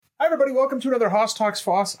everybody. Welcome to another Hoss Talks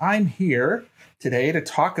Foss. I'm here today to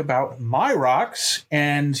talk about MyRocks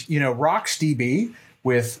and, RocksDB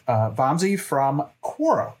with Vamsi from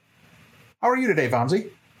Quora. How are you today,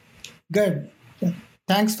 Vamsi? Good.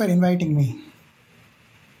 Thanks for inviting me.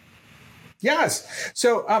 Yes.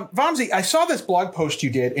 So, Vamsi, I saw this blog post you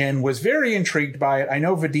did and was very intrigued by it. I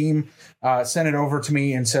know Vadim sent it over to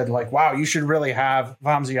me and said, wow, you should really have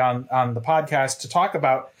Vamsi on the podcast to talk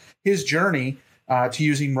about his journey to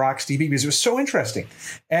using RocksDB because it was so interesting.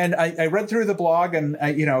 And I read through the blog and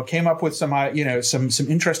came up with some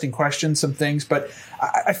interesting questions, some things. But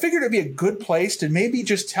I figured it'd be a good place to maybe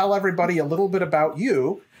just tell everybody a little bit about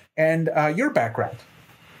you and your background.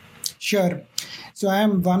 Sure. So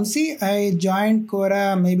I'm Vamsi. I joined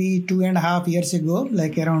Quora maybe 2.5 years ago,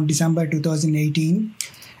 like around December 2018.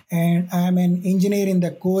 And I'm an engineer in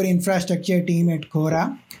the core infrastructure team at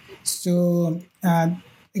Quora. So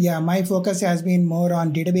my focus has been more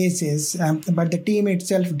on databases, but the team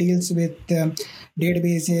itself deals with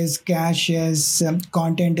databases, caches,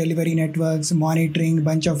 content delivery networks, monitoring,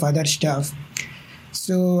 bunch of other stuff.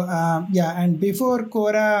 So, and before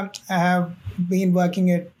Quora, I have been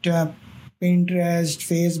working at Pinterest,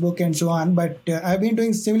 Facebook, and so on, but I've been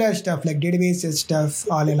doing similar stuff like databases stuff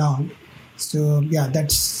all along. So,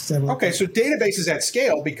 that's... Okay, so databases at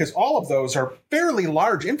scale, because all of those are fairly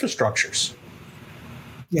large infrastructures.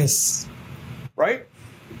 Yes. Right?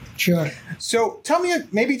 Sure. So tell me,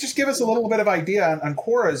 maybe just give us a little bit of idea on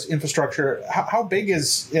Quora's infrastructure. How big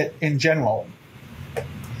is it in general?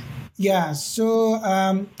 Yeah, so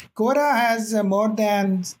Quora has more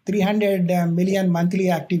than 300 million monthly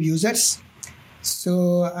active users.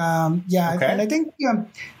 So, Okay. And I think, we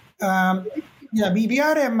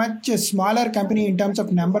are a much smaller company in terms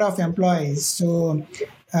of number of employees. So,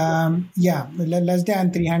 less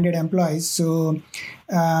than 300 employees. So,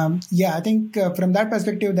 I think from that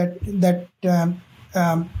perspective, that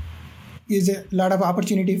is a lot of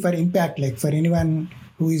opportunity for impact, like for anyone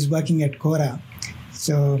who is working at Quora.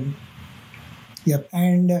 So,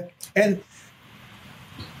 and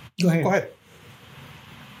go ahead.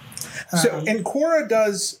 And Quora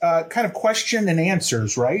does kind of question and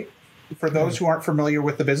answers, right? For those who aren't familiar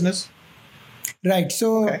with the business. Right.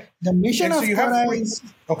 So the mission of Quora is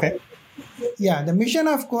the mission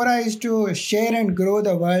of Quora is to share and grow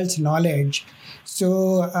the world's knowledge.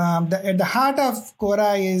 So at the heart of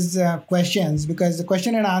Quora is questions, because the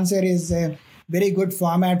question and answer is a very good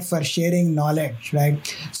format for sharing knowledge,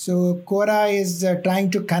 right? So Quora is trying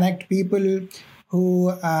to connect people who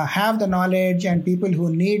have the knowledge and people who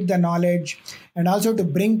need the knowledge, and also to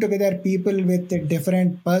bring together people with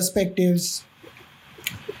different perspectives.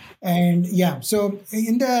 And so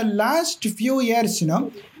in the last few years,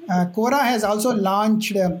 Quora has also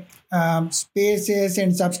launched spaces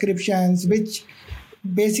and subscriptions, which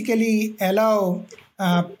basically allow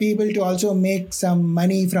people to also make some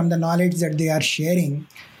money from the knowledge that they are sharing.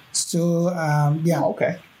 So,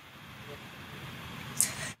 Okay.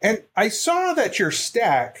 And I saw that your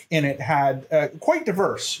stack in it had quite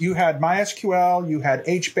diverse. You had MySQL, you had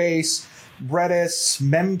HBase, Redis,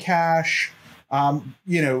 Memcache, a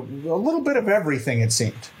little bit of everything, it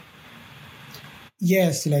seemed.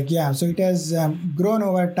 Yes, so it has grown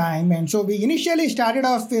over time. And so we initially started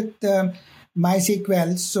off with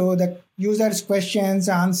MySQL. So the users' questions,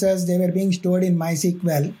 answers, they were being stored in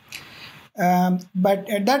MySQL. But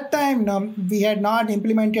at that time, we had not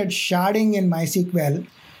implemented sharding in MySQL.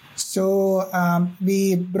 So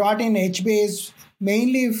we brought in HBase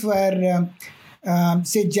mainly for,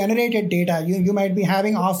 generated data. You might be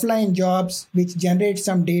having offline jobs which generate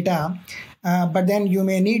some data, but then you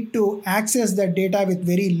may need to access the data with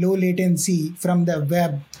very low latency from the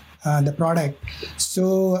web, the product.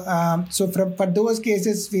 So for those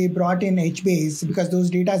cases, we brought in HBase because those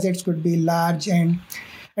data sets could be large, and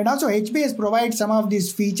also HBase provides some of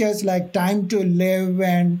these features like time to live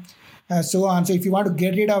and so on. So if you want to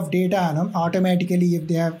get rid of data automatically,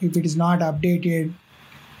 if it is not updated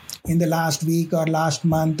in the last week or last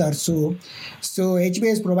month or so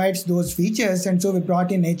HBase provides those features, and so we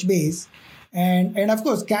brought in HBase. And of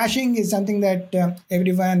course, caching is something that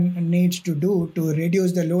everyone needs to do to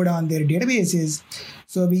reduce the load on their databases.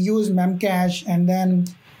 So we use Memcache, and then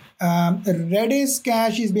Redis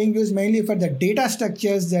cache is being used mainly for the data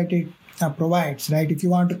structures that it provides, right? If you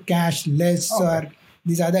want to cache lists or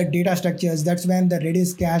these other data structures, that's when the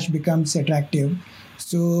Redis cache becomes attractive.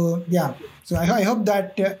 So I hope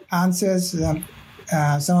that answers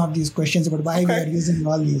some of these questions about why we are using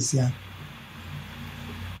all these.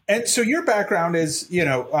 And so your background is,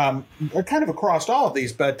 kind of across all of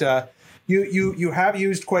these, but you have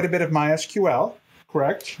used quite a bit of MySQL,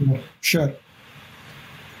 correct? Sure.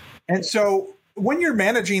 And so when you're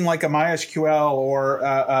managing like a MySQL or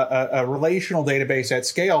a relational database at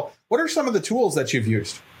scale, what are some of the tools that you've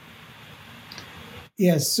used?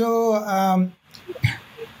 Yes. So,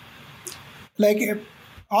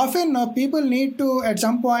 often people need to, at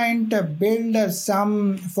some point, build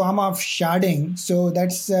some form of sharding. So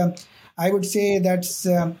that's, I would say that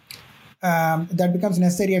becomes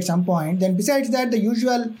necessary at some point. Then besides that, the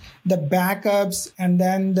backups and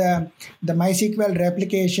then the MySQL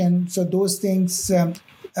replication. So those things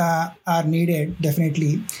are needed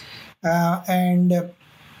definitely.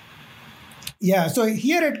 So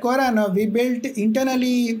here at Quora, we built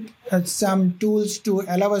internally some tools to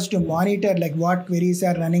allow us to monitor like what queries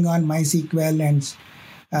are running on MySQL and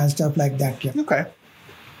stuff like that. Yeah. Okay.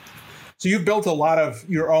 So you've built a lot of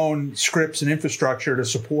your own scripts and infrastructure to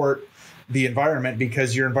support the environment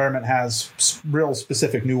because your environment has real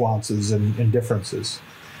specific nuances and differences.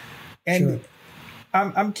 And sure.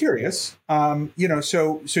 I'm curious, so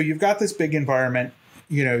you've got this big environment,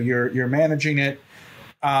 you're managing it.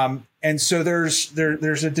 And so there's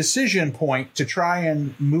a decision point to try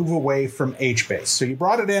and move away from HBase. So you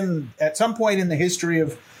brought it in at some point in the history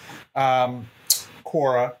of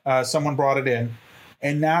Quora. Someone brought it in,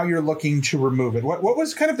 and now you're looking to remove it. What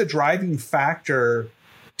was kind of the driving factor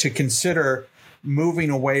to consider moving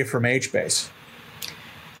away from HBase?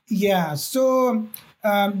 Yeah. So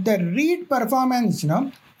the read performance,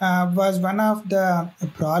 was one of the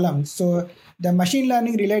problems. So the machine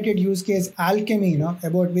learning related use case Alchemy,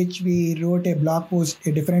 about which we wrote a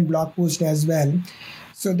different blog post as well.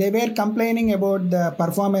 So they were complaining about the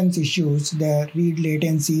performance issues, the read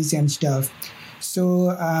latencies and stuff.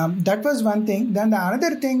 So that was one thing. Then the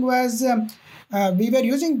another thing was we were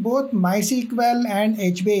using both MySQL and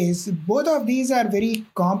HBase. Both of these are very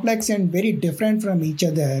complex and very different from each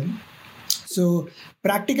other. So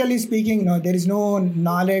practically speaking, there is no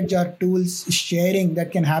knowledge or tools sharing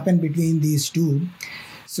that can happen between these two.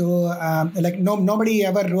 So nobody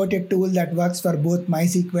ever wrote a tool that works for both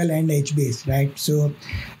MySQL and HBase, right? So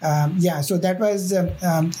so that was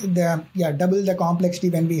double the complexity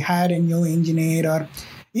when we hire a new engineer, or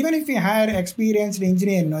even if we hire experienced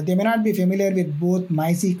engineer, they may not be familiar with both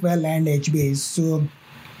MySQL and HBase. So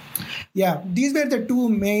these were the two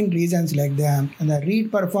main reasons, like the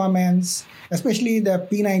read performance, especially the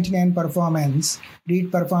P99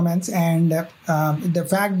 read performance, and the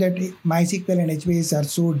fact that MySQL and HBase are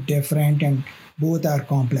so different and both are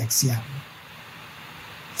complex. Yeah.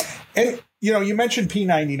 And, you mentioned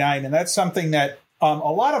P99, and that's something that a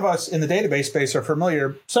lot of us in the database space are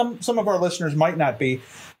familiar. Some of our listeners might not be.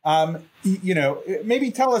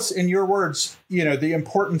 Maybe tell us in your words, the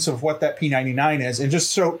importance of what that P99 is. And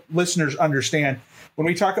just so listeners understand, when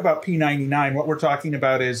we talk about P99, what we're talking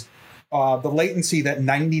about is the latency that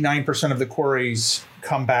 99% of the queries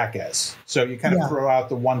come back as. So you kind of throw out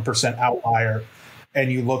the 1% outlier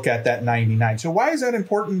and you look at that 99. So why is that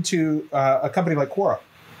important to a company like Quora?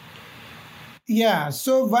 Yeah,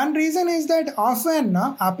 so one reason is that often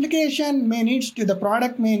the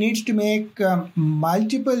product may need to make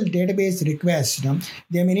multiple database requests.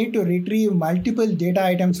 They may need to retrieve multiple data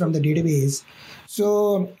items from the database.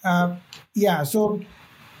 So so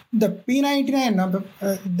the P99,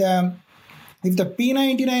 if the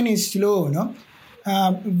P99 is slow,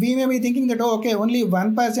 we may be thinking that only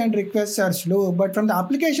 1% requests are slow, but from the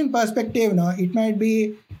application perspective, it might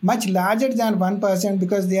be much larger than 1%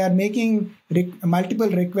 because they are making multiple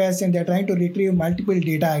requests and they're trying to retrieve multiple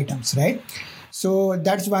data items, right? So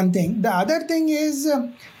that's one thing. The other thing is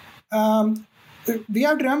we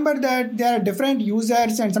have to remember that there are different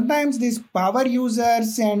users, and sometimes these power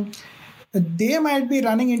users, and they might be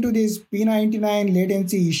running into these P99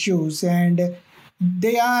 latency issues, and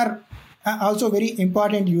they are also very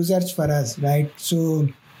important users for us, right? So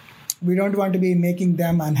we don't want to be making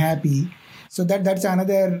them unhappy. So that's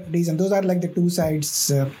another reason. Those are like the two sides.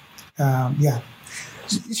 So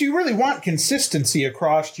you really want consistency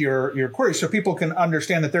across your queries so people can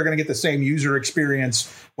understand that they're going to get the same user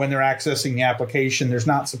experience when they're accessing the application. There's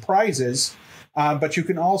not surprises, but you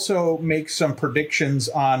can also make some predictions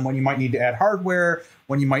on when you might need to add hardware,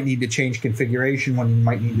 when you might need to change configuration, when you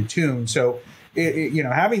might need to tune. So,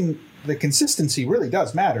 having the consistency really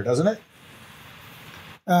does matter, doesn't it?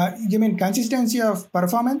 You mean consistency of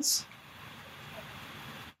performance?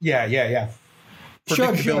 Yeah.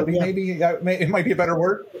 Predictability, sure, yeah. Maybe it might be a better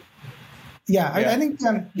word. Yeah. I think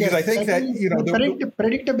because I think that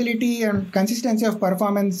predictability and consistency of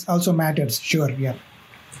performance also matters. Sure, yeah.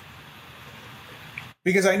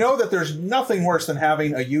 Because I know that there's nothing worse than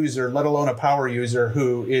having a user, let alone a power user,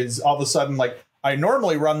 who is all of a sudden like, I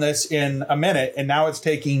normally run this in a minute, and now it's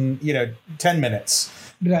taking 10 minutes.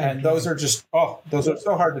 Right. And those are just, those are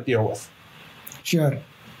so hard to deal with. Sure.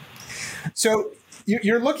 So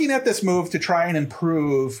you're looking at this move to try and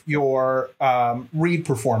improve your read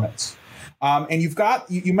performance. And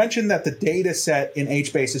you mentioned that the data set in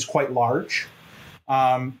HBase is quite large.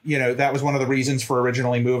 That was one of the reasons for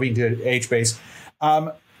originally moving to HBase.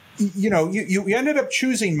 You ended up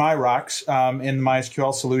choosing MyRocks in the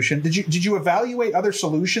MySQL solution. Did you evaluate other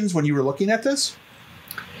solutions when you were looking at this?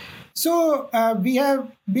 So we have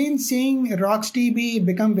been seeing RocksDB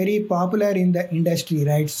become very popular in the industry,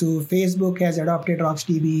 right? So Facebook has adopted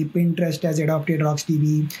RocksDB, Pinterest has adopted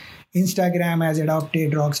RocksDB, Instagram has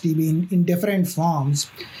adopted RocksDB in different forms.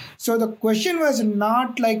 So the question was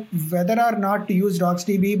not like whether or not to use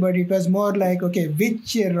RocksDB, but it was more like, okay,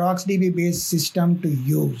 which RocksDB based system to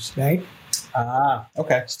use, right?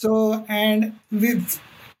 Okay. So, and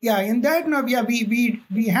in that,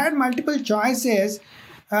 we had multiple choices.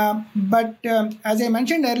 But as I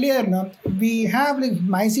mentioned earlier, we have like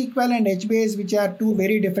MySQL and HBase, which are two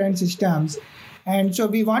very different systems. And so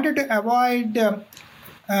we wanted to avoid,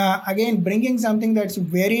 again, bringing something that's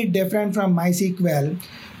very different from MySQL.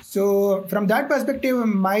 So from that perspective,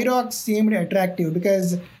 MyRocks seemed attractive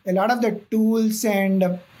because a lot of the tools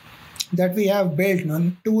and that we have built,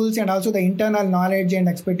 tools and also the internal knowledge and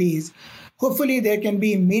expertise, hopefully there can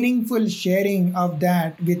be meaningful sharing of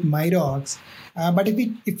that with MyRocks. But if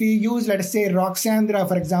we use, let's say, Rocksandra,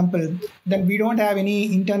 for example, then we don't have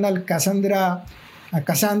any internal Cassandra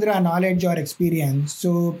knowledge or experience.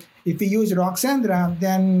 So if we use Rocksandra,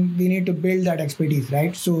 then we need to build that expertise,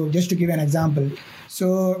 right? So just to give an example.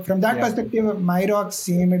 So from that perspective, MyRocks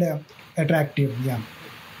seemed attractive. Yeah.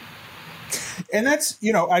 And that's,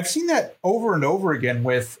 I've seen that over and over again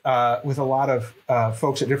with a lot of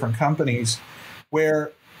folks at different companies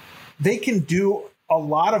where they can do a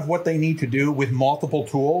lot of what they need to do with multiple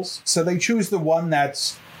tools. So they choose the one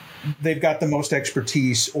they've got the most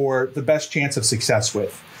expertise or the best chance of success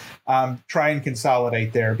with. Try and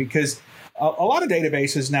consolidate there because a lot of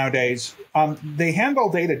databases nowadays, they handle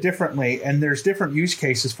data differently and there's different use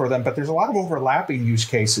cases for them, but there's a lot of overlapping use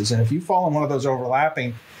cases. And if you fall in one of those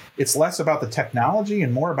overlapping, it's less about the technology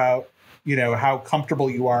and more about, how comfortable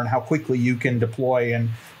you are and how quickly you can deploy and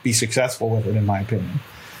be successful with it, in my opinion.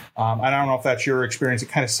 I don't know if that's your experience. It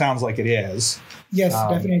kind of sounds like it is. Yes,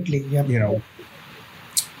 definitely. Yep.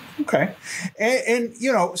 Okay. And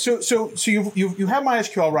so you have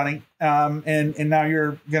MySQL running, and now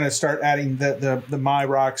you're going to start adding the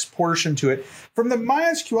MyRocks portion to it. From the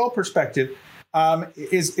MySQL perspective,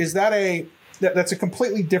 is that's a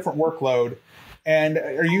completely different workload? And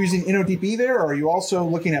are you using InnoDB there, or are you also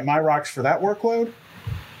looking at MyRocks for that workload?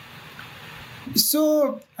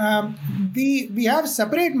 So we have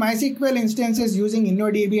separate MySQL instances using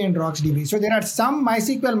InnoDB and RocksDB. So there are some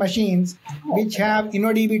MySQL machines which have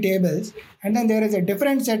InnoDB tables, and then there is a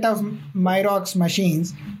different set of MyRocks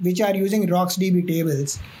machines which are using RocksDB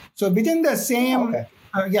tables. So within the same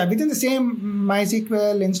within the same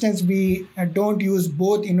MySQL instance, we don't use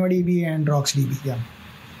both InnoDB and RocksDB. Yeah.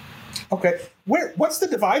 Okay. What's the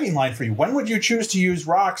dividing line for you? When would you choose to use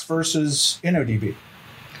Rocks versus InnoDB?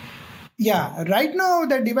 Yeah, right now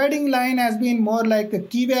the dividing line has been more like a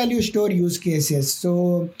key value store use cases.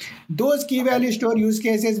 So those key value store use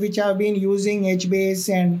cases which have been using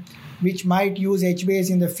HBase and which might use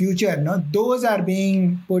HBase in the future, those are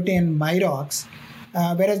being put in MyRocks.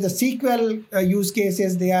 Whereas the SQL use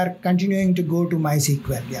cases, they are continuing to go to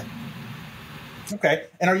MySQL. Yeah. Okay.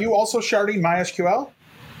 And are you also sharding MySQL?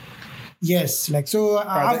 Yes. After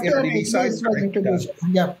HBase was introduced.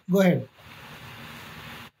 Yeah, go ahead.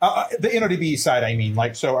 The InnoDB side, I mean,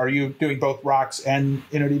 so are you doing both Rocks and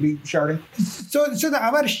InnoDB sharding? So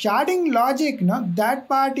our sharding logic, that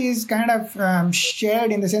part is kind of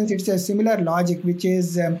shared in the sense it's a similar logic, which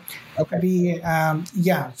is so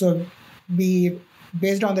we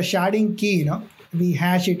based on the sharding key, we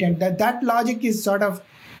hash it, and that logic is sort of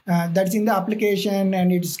that's in the application,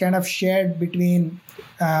 and it's kind of shared between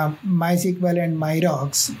MySQL and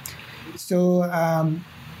MyRocks. So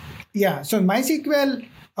so MySQL.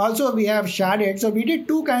 Also, we have sharded. So we did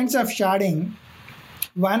two kinds of sharding.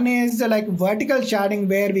 One is like vertical sharding,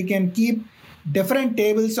 where we can keep different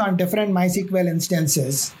tables on different MySQL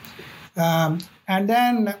instances. And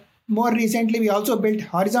then more recently, we also built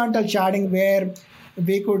horizontal sharding, where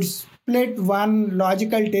we could split one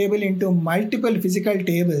logical table into multiple physical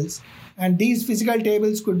tables. And these physical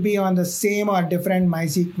tables could be on the same or different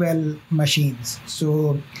MySQL machines.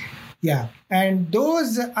 So yeah, and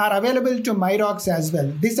those are available to MyRocks as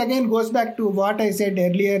well. This again goes back to what I said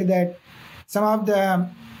earlier, that some of the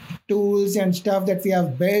tools and stuff that we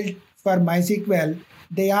have built for MySQL,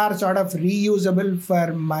 they are sort of reusable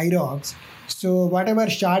for MyRocks. So whatever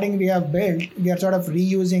sharding we have built, we are sort of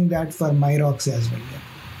reusing that for MyRocks as well. Yeah.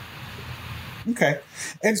 Okay.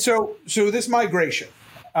 And so this migration,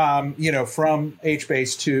 from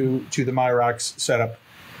HBase to the MyRocks setup,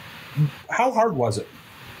 how hard was it?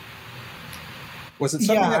 Was it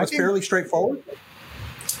something that was fairly straightforward?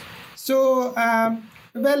 So,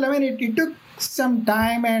 it took some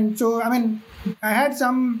time. And so, I had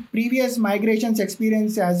some previous migrations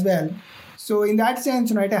experience as well. So in that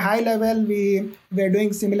sense, at a high level, we were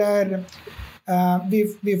doing similar.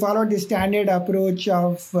 We followed the standard approach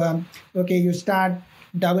of, you start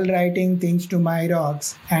double writing things to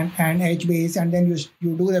MyRocks and HBase, and then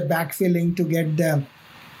you do the backfilling to get the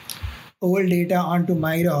old data onto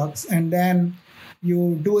MyRocks, and then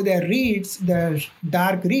you do the reads, the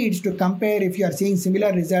dark reads, to compare if you are seeing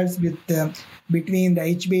similar results with between the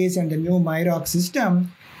HBase and the new MyRocks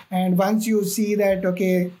system. And once you see that,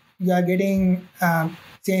 you are getting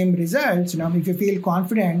same results, if you feel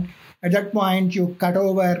confident, at that point you cut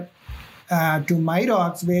over to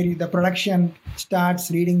MyRocks, where the production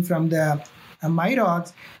starts reading from the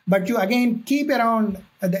MyRocks, but you again keep around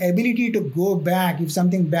the ability to go back if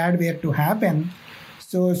something bad were to happen.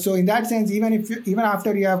 So in that sense, even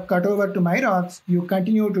after you have cut over to MyRocks, you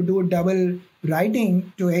continue to do double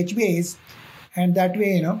writing to HBase, and that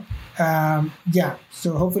way,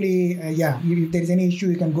 So hopefully, if there is any issue,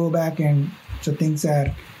 you can go back, and so things are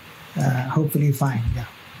hopefully fine. Yeah.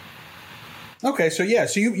 Okay, so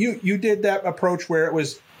you did that approach where it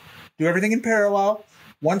was do everything in parallel.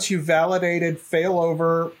 Once you validated, fail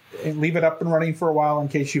over, and leave it up and running for a while in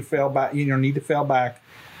case you fail back. Need to fail back,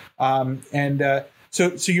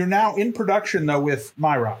 So you're now in production though with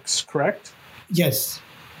MyRocks, correct? Yes.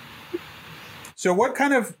 So what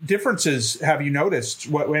kind of differences have you noticed?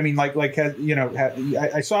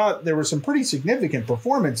 I saw there were some pretty significant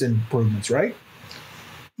performance improvements, right?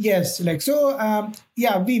 Yes,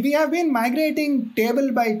 we have been migrating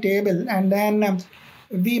table by table, and then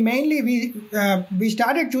we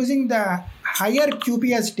started choosing the higher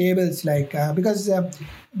QPS tables, because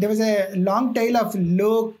there was a long tail of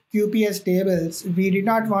low QPS tables. We did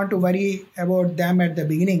not want to worry about them at the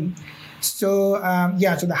beginning. So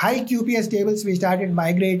so the high QPS tables we started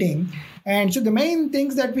migrating. And so the main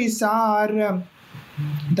things that we saw are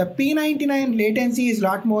the P99 latency is a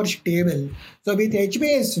lot more stable. So with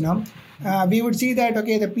HBase, we would see that, the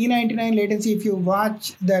P99 latency, if you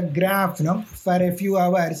watch the graph, for a few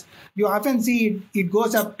hours, you often see it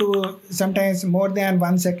goes up to sometimes more than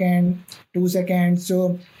 1 second, 2 seconds.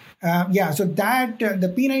 So, so that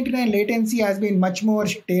the P99 latency has been much more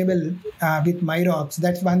stable with MyRocks.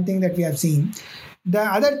 That's one thing that we have seen. The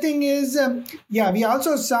other thing is, we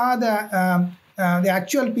also saw the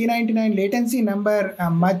actual P99 latency number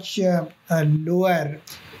much lower.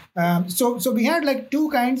 So we had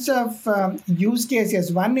two kinds of use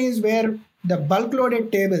cases. One is where the bulk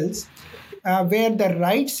loaded tables, where the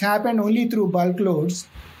writes happen only through bulk loads.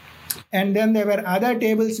 And then there were other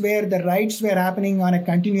tables where the writes were happening on a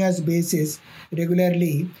continuous basis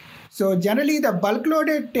regularly. So generally the bulk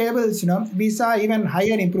loaded tables, we saw even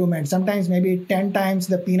higher improvement. Sometimes maybe 10 times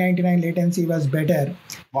the P99 latency was better.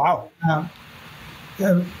 Wow.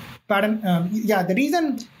 The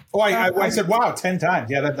reason... I said, wow, 10 times.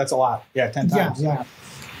 Yeah, that's a lot. Yeah, 10 times. Yeah.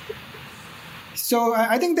 So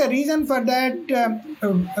I think the reason for that,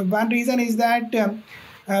 one reason is that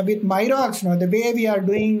with MyRocks, the way we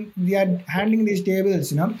are handling these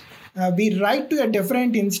tables, we write to a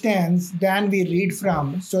different instance than we read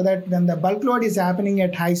from, so that when the bulk load is happening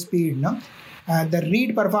at high speed, the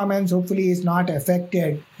read performance hopefully is not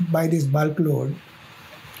affected by this bulk load.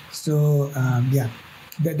 So,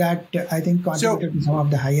 that I think contributed to some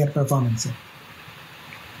of the higher performance.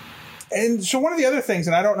 And so one of the other things,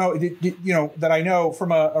 and I don't know, that I know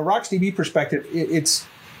from a RocksDB perspective, it's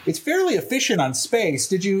fairly efficient on space.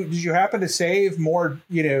 Did you happen to save more,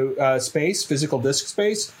 space, physical disk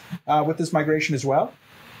space, with this migration as well?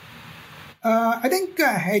 I think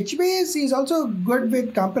HBase is also good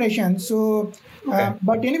with compression. So,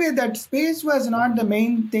 but anyway, that space was not the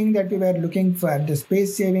main thing that we were looking for. The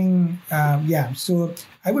space saving, So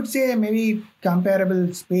I would say maybe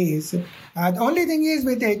comparable space. The only thing is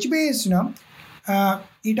with HBase,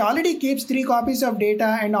 it already keeps 3 copies of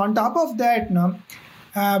data, and on top of that,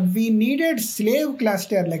 we needed slave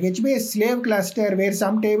cluster, like HBase slave cluster, where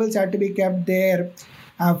some tables had to be kept there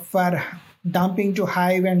for dumping to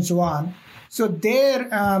Hive and so on. So there,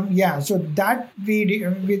 so that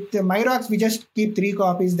with MyRocks, we just keep 3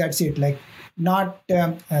 copies. That's it. Not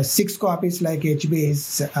 6 copies like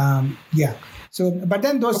HBase. So, but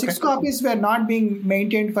then those 6 copies were not being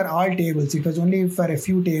maintained for all tables. It was only for a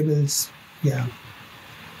few tables. Yeah.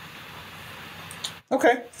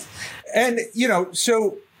 Okay. And,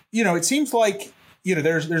 so, it seems like,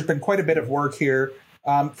 there's been quite a bit of work here.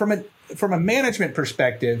 From a management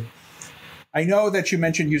perspective, I know that you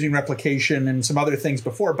mentioned using replication and some other things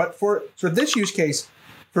before, but for this use case,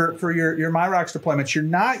 for your MyRocks deployments, you're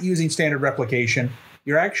not using standard replication.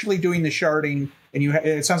 You're actually doing the sharding, and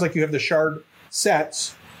it sounds like you have the shard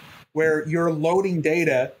sets where you're loading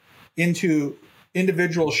data into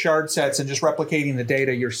individual shard sets and just replicating the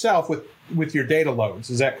data yourself with your data loads.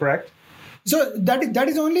 Is that correct? So that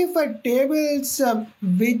is only for tables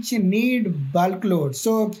which need bulk load.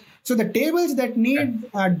 So the tables that need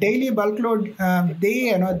daily bulk load,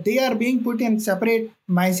 they are being put in separate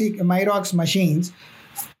MyRocks machines.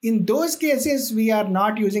 In those cases, we are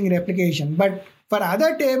not using replication. But for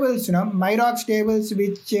other tables, MyRocks tables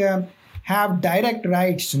which have direct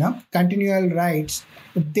writes, continual writes,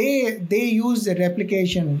 they use the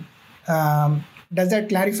replication. Does that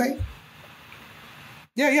clarify?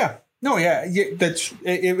 Yeah. No, yeah.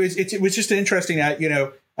 It was just interesting that,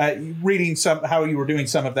 reading how you were doing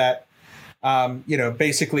some of that,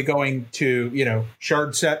 basically going to,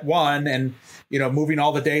 shard set 1 and, moving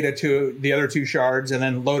all the data to the other 2 shards and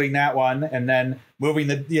then loading that one and then moving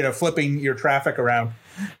flipping your traffic around.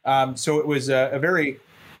 So it was a very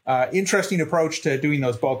interesting approach to doing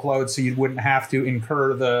those bulk loads so you wouldn't have to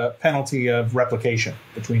incur the penalty of replication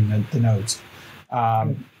between the nodes.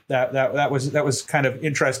 That was kind of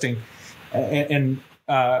interesting and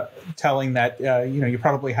telling that you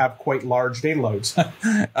probably have quite large data loads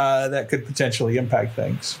that could potentially impact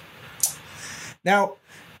things. Now,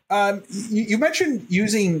 you mentioned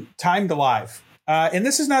using time to live, and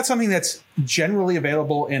this is not something that's generally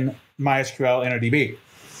available in MySQL InnoDB,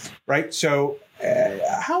 right? So,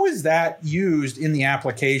 how is that used in the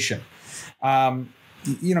application?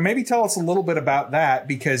 Maybe tell us a little bit about that,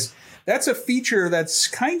 because that's a feature that's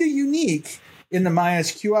kind of unique in the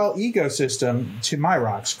MySQL ecosystem to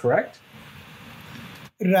MyRocks, correct?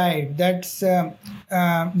 Right. That's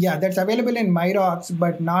available in MyRocks,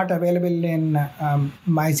 but not available in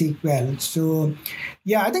MySQL. So,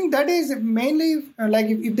 I think that is mainly like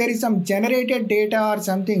if there is some generated data or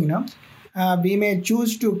something, we may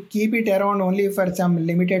choose to keep it around only for some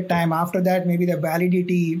limited time. After that, maybe the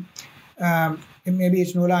validity, maybe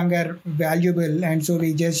it's no longer valuable, and so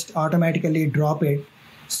we just automatically drop it.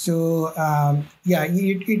 So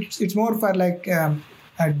it's more for like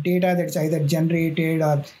data that's either generated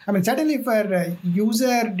or, certainly for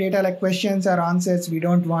user data like questions or answers, we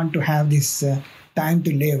don't want to have this time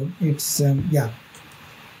to live. It's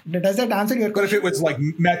Does that answer your question? But if it was like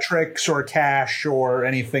metrics or cache or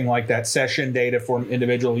anything like that, session data for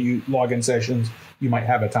individual login sessions, you might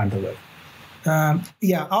have a time to live.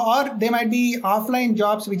 Or they might be offline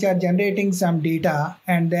jobs which are generating some data,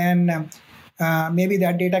 and then maybe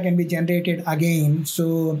that data can be generated again.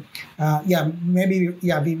 So,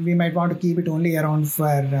 we might want to keep it only around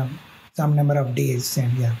for some number of days.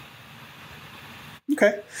 And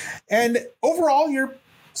Okay. And overall, you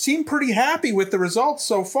seem pretty happy with the results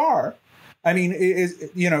so far. I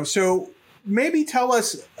mean, so maybe tell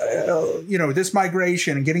us, this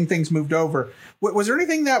migration and getting things moved over. Was there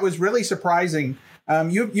anything that was really surprising?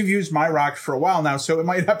 You've used MyRocks for a while now, so it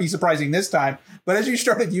might not be surprising this time. But as you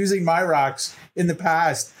started using MyRocks in the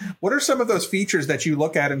past, what are some of those features that you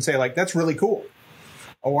look at and say, like, that's really cool,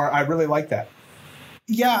 or I really like that?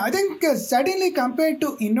 Yeah, I think certainly compared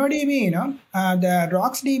to InnoDB, the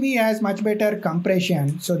RocksDB has much better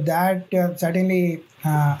compression. So that certainly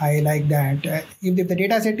I like that. If the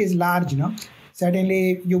data set is large,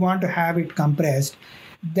 certainly you want to have it compressed.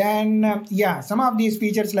 Then, some of these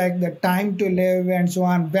features like the time to live and so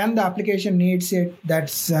on, when the application needs it,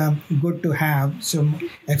 that's good to have. Some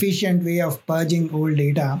efficient way of purging old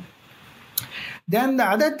data. Then the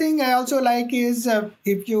other thing I also like is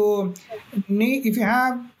if you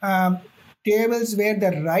have tables where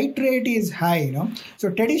the write rate is high, So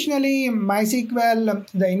traditionally MySQL,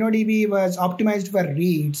 the InnoDB was optimized for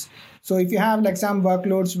reads. So if you have like some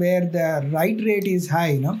workloads where the write rate is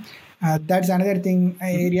high, that's another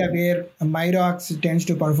area where MyRocks tends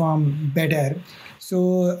to perform better.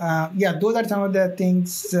 So those are some of the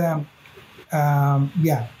things that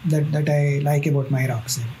I like about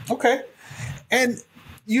MyRocks. Okay. And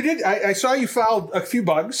you did. I saw you filed a few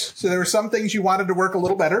bugs, so there were some things you wanted to work a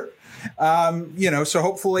little better. So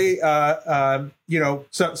hopefully, some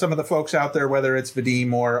of the folks out there, whether it's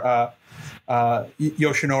Vadim or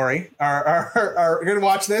Yoshinori, are going to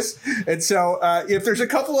watch this. And so, if there's a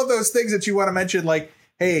couple of those things that you want to mention, like,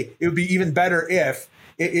 hey, it would be even better if,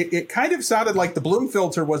 it kind of sounded like the Bloom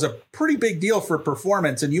filter was a pretty big deal for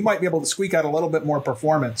performance, and you might be able to squeak out a little bit more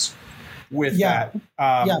performance with that.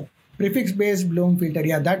 Prefix-based Bloom filter.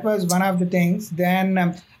 Yeah, that was one of the things.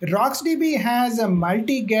 Then RocksDB has a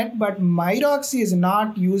multi-get, but MyRocks is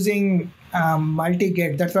not using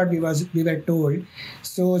multi-get. That's what we were told.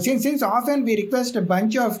 So since often we request a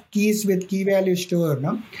bunch of keys with key value store,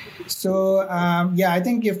 no? So I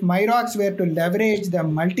think if MyRocks were to leverage the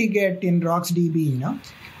multi-get in RocksDB,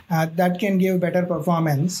 that can give better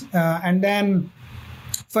performance. And then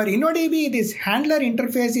for InnoDB, this handler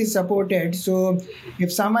interface is supported. So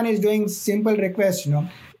if someone is doing simple requests,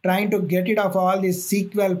 trying to get rid of all this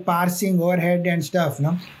SQL parsing overhead and stuff,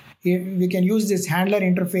 we can use this handler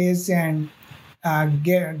interface and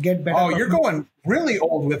get better. Oh, you're going really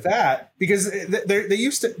old with that, because they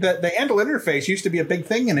used to the handle interface used to be a big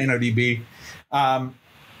thing in InnoDB.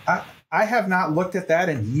 I have not looked at that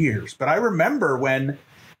in years, but I remember when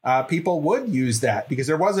people would use that because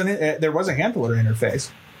there was a handler interface.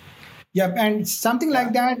 Yep, and something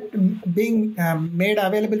like that being made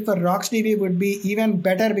available for RocksDB would be even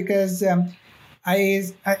better, because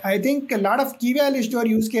I think a lot of key value store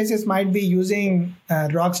use cases might be using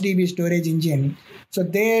RocksDB storage engine. So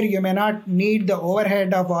there you may not need the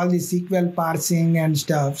overhead of all the SQL parsing and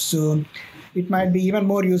stuff. So it might be even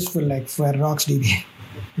more useful, like for RocksDB.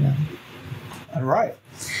 Yeah. All right.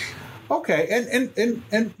 Okay, and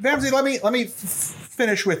Vamsi, let me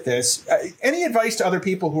finish with this. Any advice to other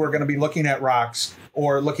people who are going to be looking at Rocks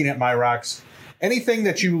or looking at MyRocks? Anything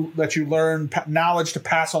that you learn, knowledge to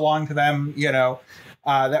pass along to them,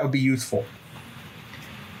 that would be useful.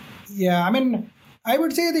 Yeah, I mean, I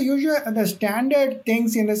would say the standard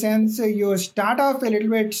things, in the sense you start off a little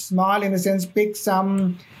bit small, in the sense pick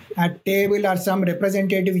some table or some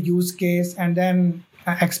representative use case, and then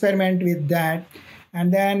experiment with that.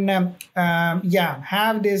 And then,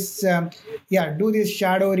 have this, do these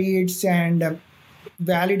shadow reads and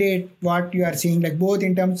validate what you are seeing, like both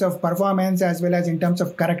in terms of performance as well as in terms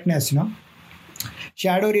of correctness.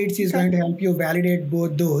 Shadow reads is going to help you validate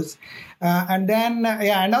both those. And then,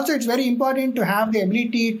 and also it's very important to have the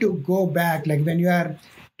ability to go back, like when you are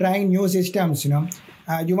trying new systems,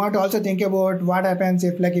 you want to also think about what happens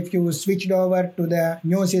if you switched over to the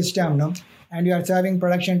new system, and you are serving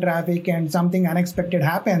production traffic and something unexpected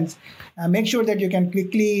happens, make sure that you can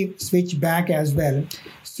quickly switch back as well.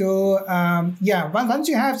 So, once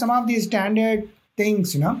you have some of these standard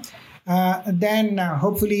things, then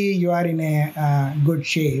hopefully you are in a good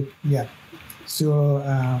shape. Yeah. So,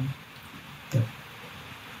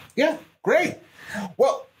 yeah, great.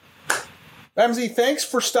 Well, Vamsi, thanks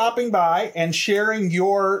for stopping by and sharing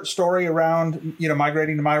your story around,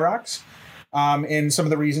 migrating to MyRocks, and some of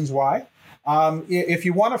the reasons why. If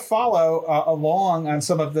you want to follow along on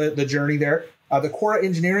some of the journey there, the Quora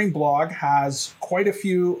Engineering blog has quite a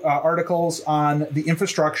few articles on the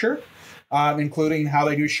infrastructure, including how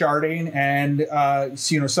they do sharding and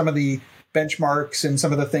some of the benchmarks and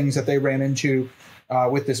some of the things that they ran into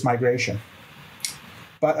with this migration.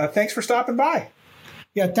 But thanks for stopping by.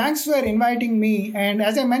 Yeah, thanks for inviting me. And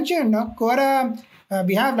as I mentioned, Quora,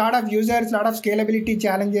 we have a lot of users, a lot of scalability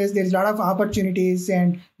challenges. There's a lot of opportunities,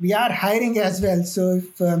 and we are hiring as well. So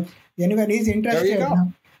if anyone is interested, there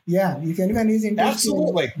you go. If anyone is interested,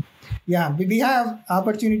 absolutely. Yeah, we have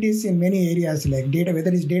opportunities in many areas, like data,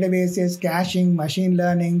 whether it's databases, caching, machine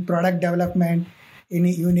learning, product development,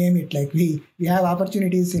 you name it. Like we have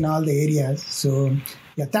opportunities in all the areas. So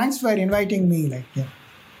thanks for inviting me.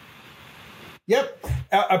 Yep,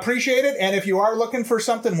 appreciate it. And if you are looking for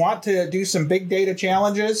something, want to do some big data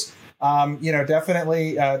challenges,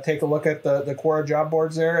 definitely take a look at the Quora job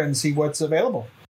boards there and see what's available.